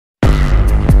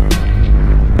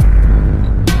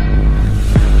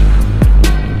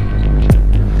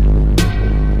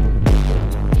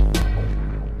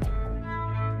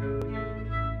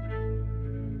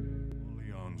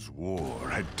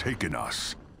taken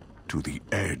us to the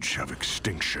edge of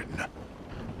extinction.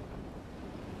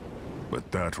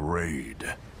 But that raid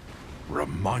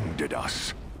reminded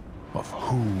us of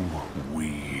who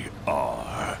we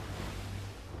are.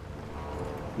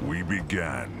 We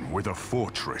began with a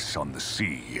fortress on the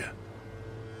sea.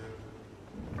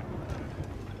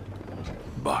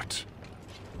 But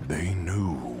they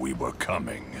knew we were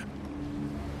coming.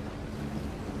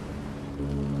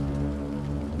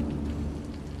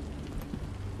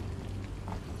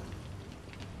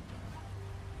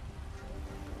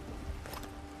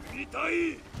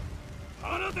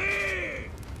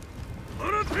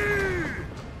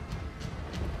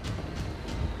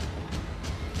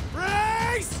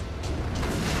 Race!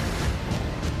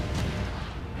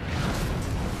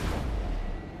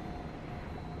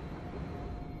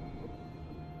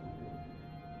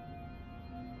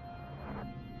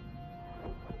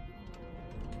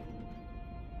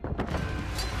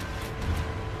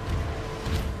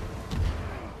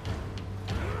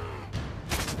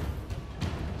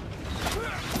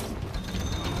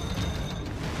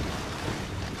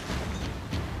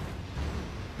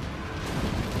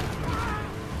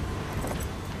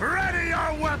 Ready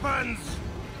your weapons!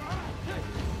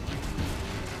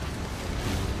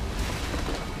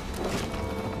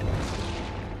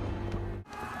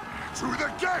 To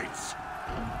the gates!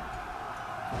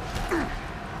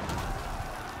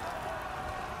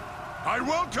 I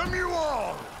welcome you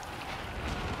all!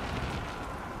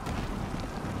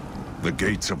 The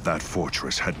gates of that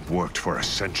fortress had worked for a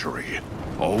century.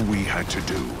 All we had to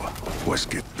do was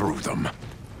get through them.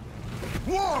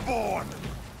 Warborn!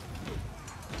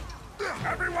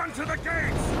 Everyone to the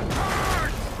gates!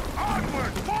 Hard!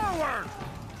 Onward! Forward!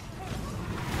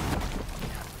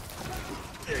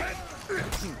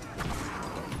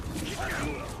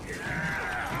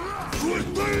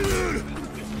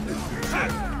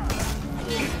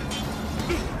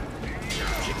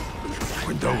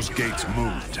 When those gates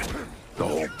moved, the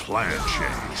whole plan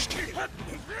changed.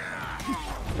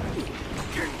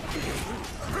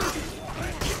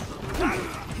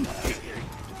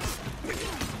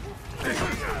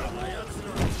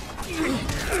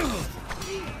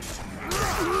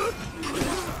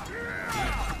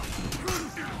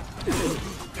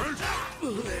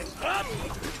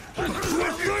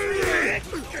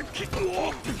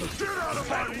 Get out of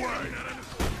my way!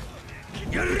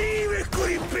 Arrive,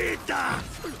 Curipita!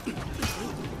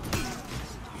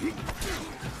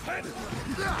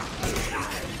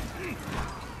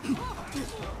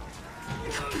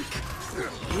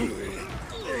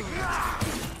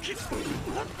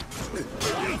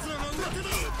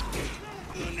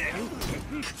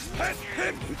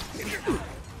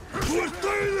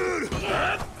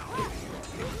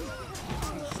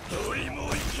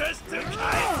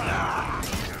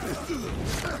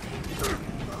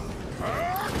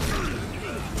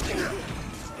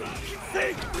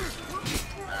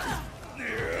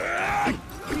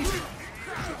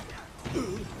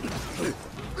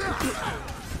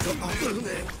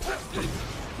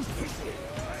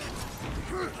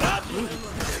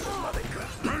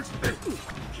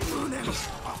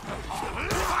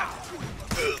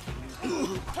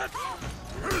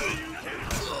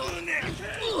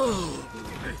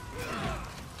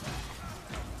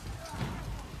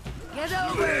 Get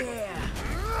over here!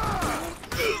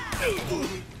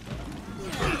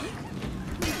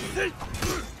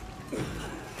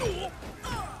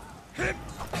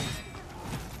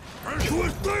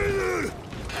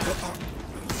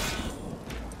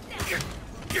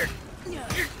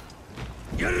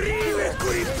 Arrive,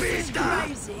 Curipita!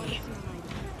 Crazy.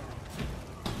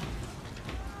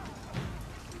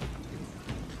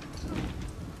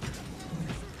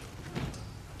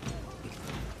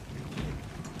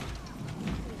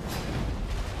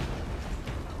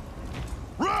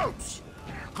 Ropes!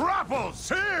 Grapples,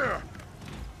 here!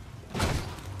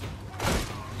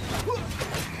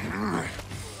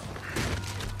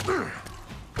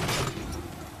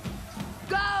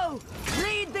 Go!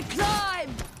 Lead the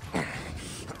climb!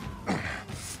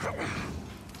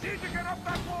 Need to get up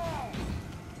that wall!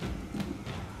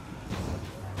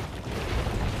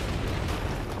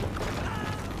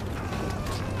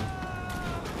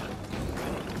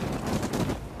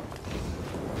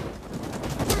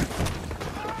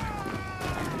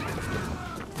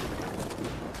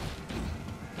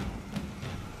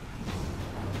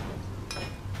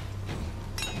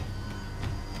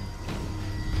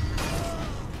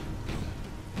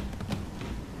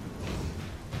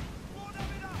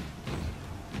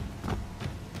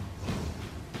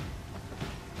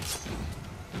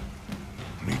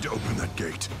 Need to open that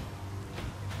gate.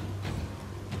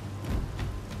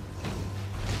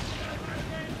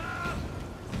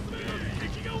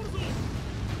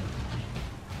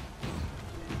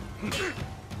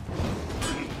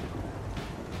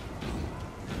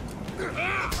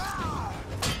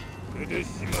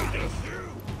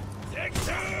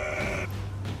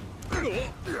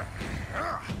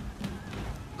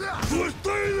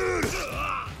 Verstanden!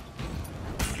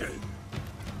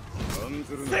 案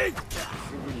ずるな。す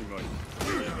ぐに参る。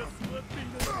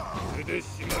それでし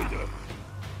まいだ。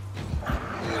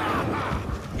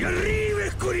Y arriba,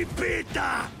 escoripeta!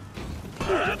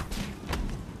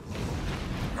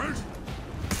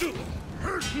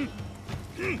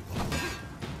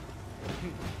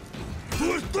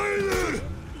 Verstanden!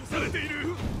 されてい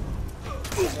る。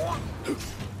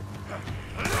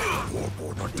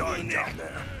 Poor not dying down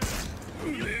there.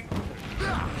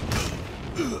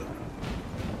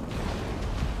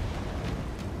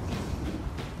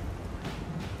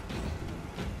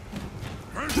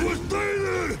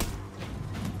 Verstanden!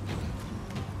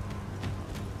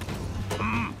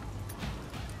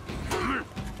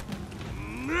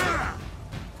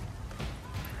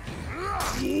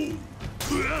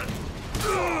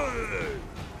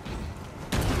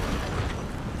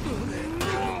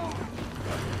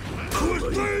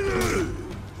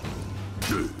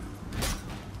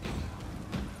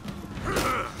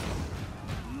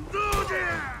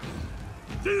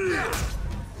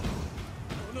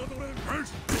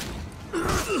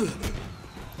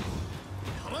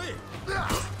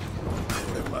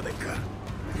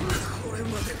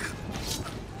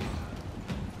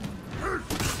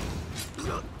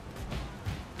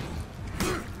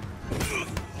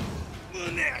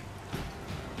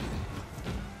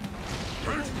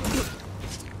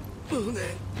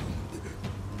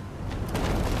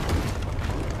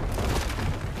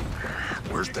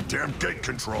 Where's the damn gate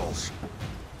controls?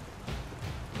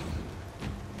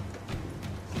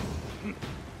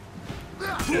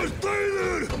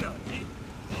 Verstanden! Verstanden!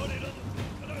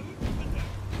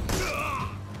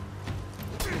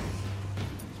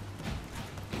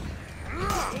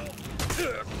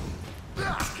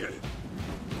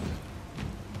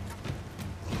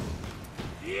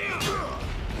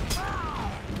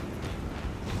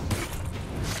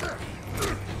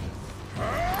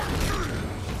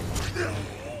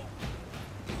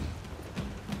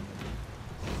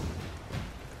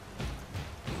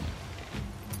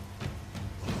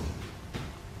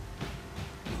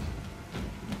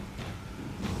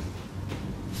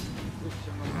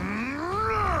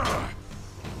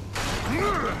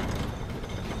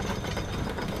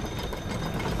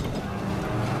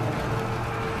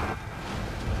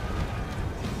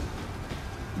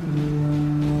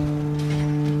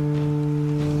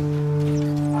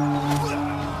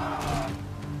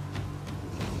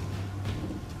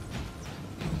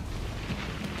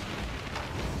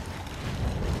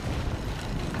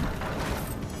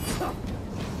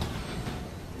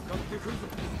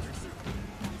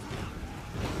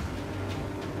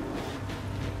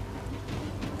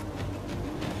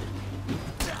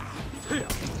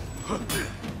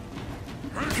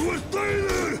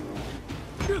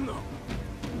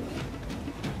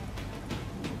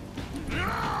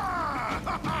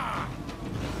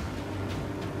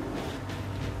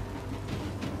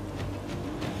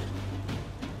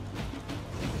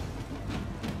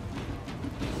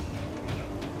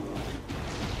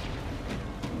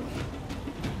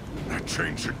 That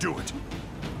chain should do it.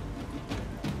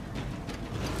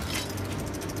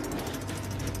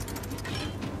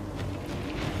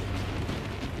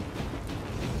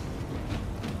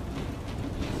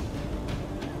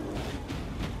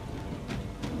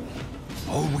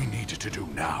 All we needed to do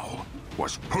now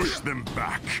was push them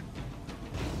back.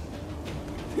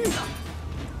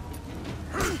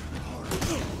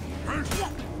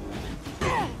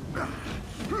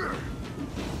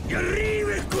 Y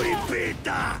arriba,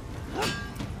 escoripeta!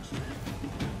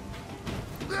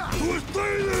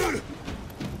 Verstanden!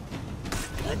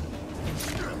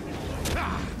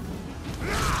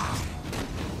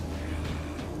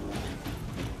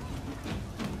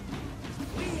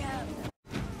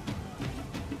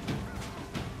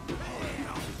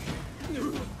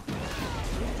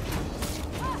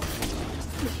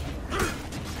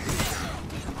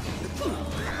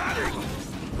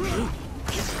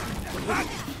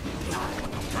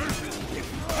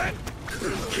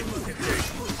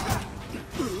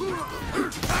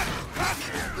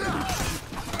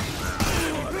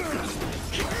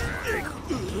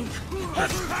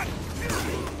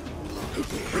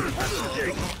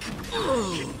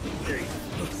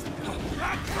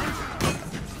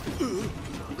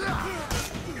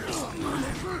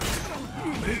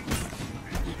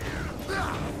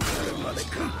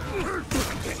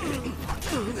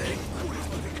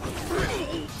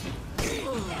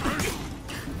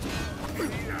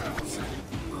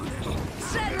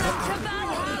 Send them to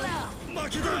Valhalla!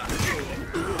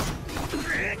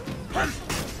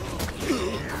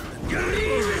 ¡Y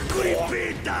arriba,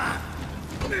 escoripeta!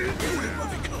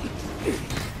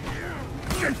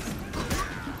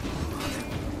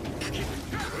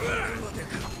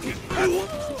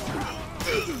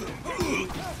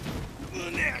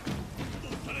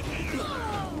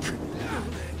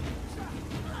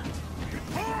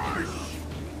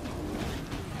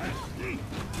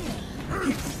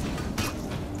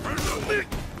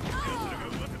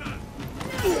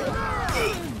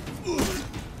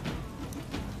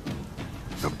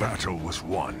 The battle was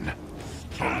won.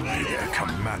 Only their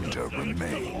commander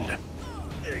remained.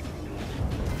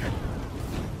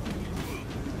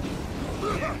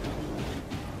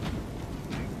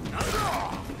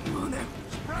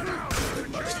 Spread out!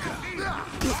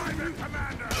 I'm the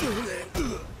commander!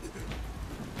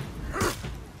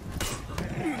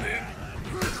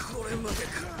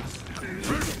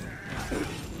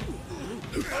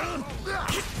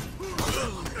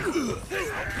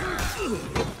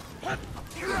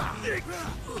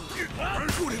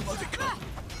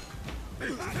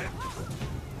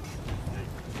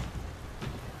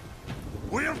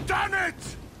 We have done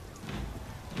it!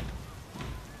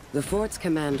 The fort's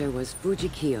commander was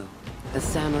Fujikyo, a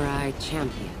samurai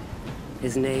champion.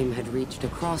 His name had reached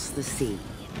across the sea.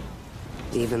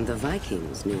 Even the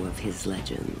Vikings knew of his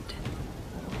legend.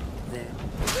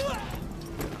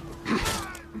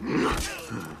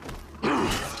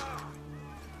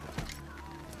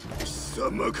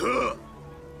 Samaka!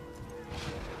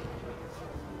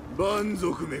 蛮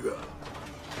族めが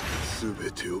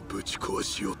全てをぶち壊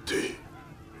しよって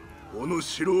この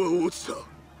城は落ちた。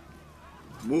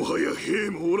もはや兵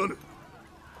もおらぬ。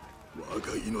我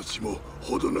が命も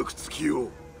ほどなく尽きよう。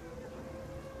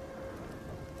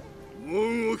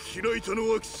門を開いたの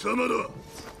は貴様だ。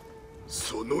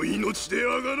その命で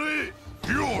あがれ。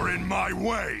 You're in my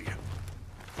way!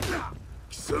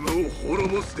 貴様を滅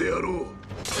ぼすであろう。こ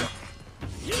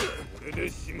れで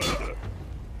しまいだ。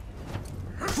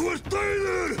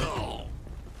Verstanden!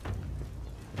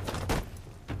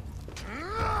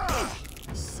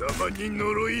 貴様に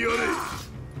呪いあれ。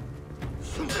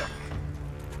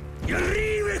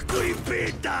Arrive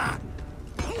Coripeta!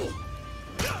 こ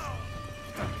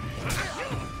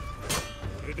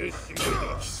れでしまい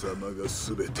だ。貴様が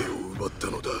全てを奪った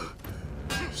のだ。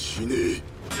死ねえ。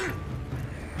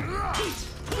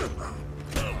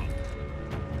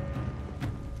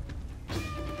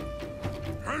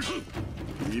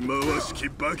忌まわしき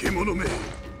化け物め。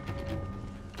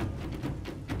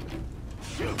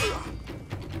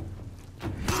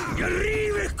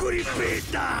Arrive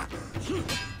Coripeta!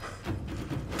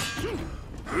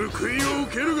 報いを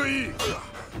受けるがいい。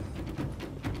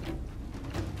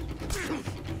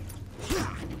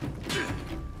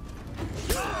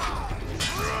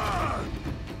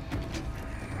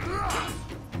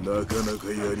なかなか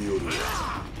やりおる。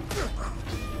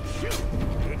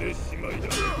これでしまいだ。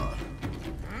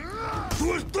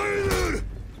Verstanden!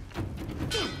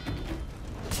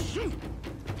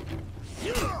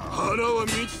 腹は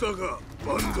満ちたか、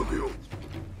蛮族よ。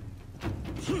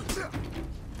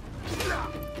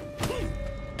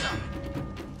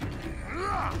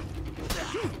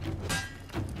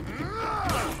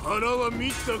腹は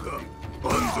満ちたか、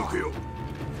蛮族よ。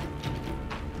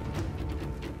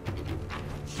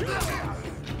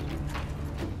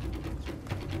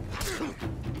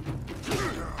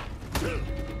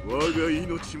我が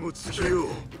命も尽きよう。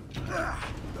だ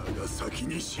が先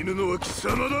に死ぬのは貴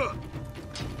様だ。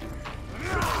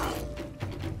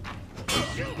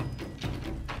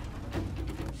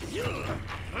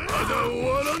まだ終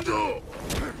わらんぞ。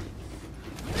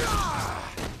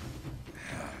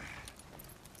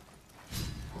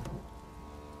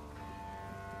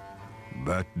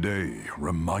That day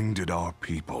reminded our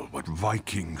people what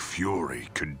Viking fury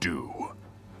could do.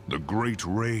 The Great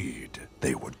Raid,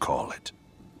 they would call it.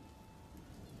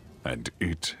 And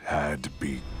it had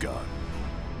begun.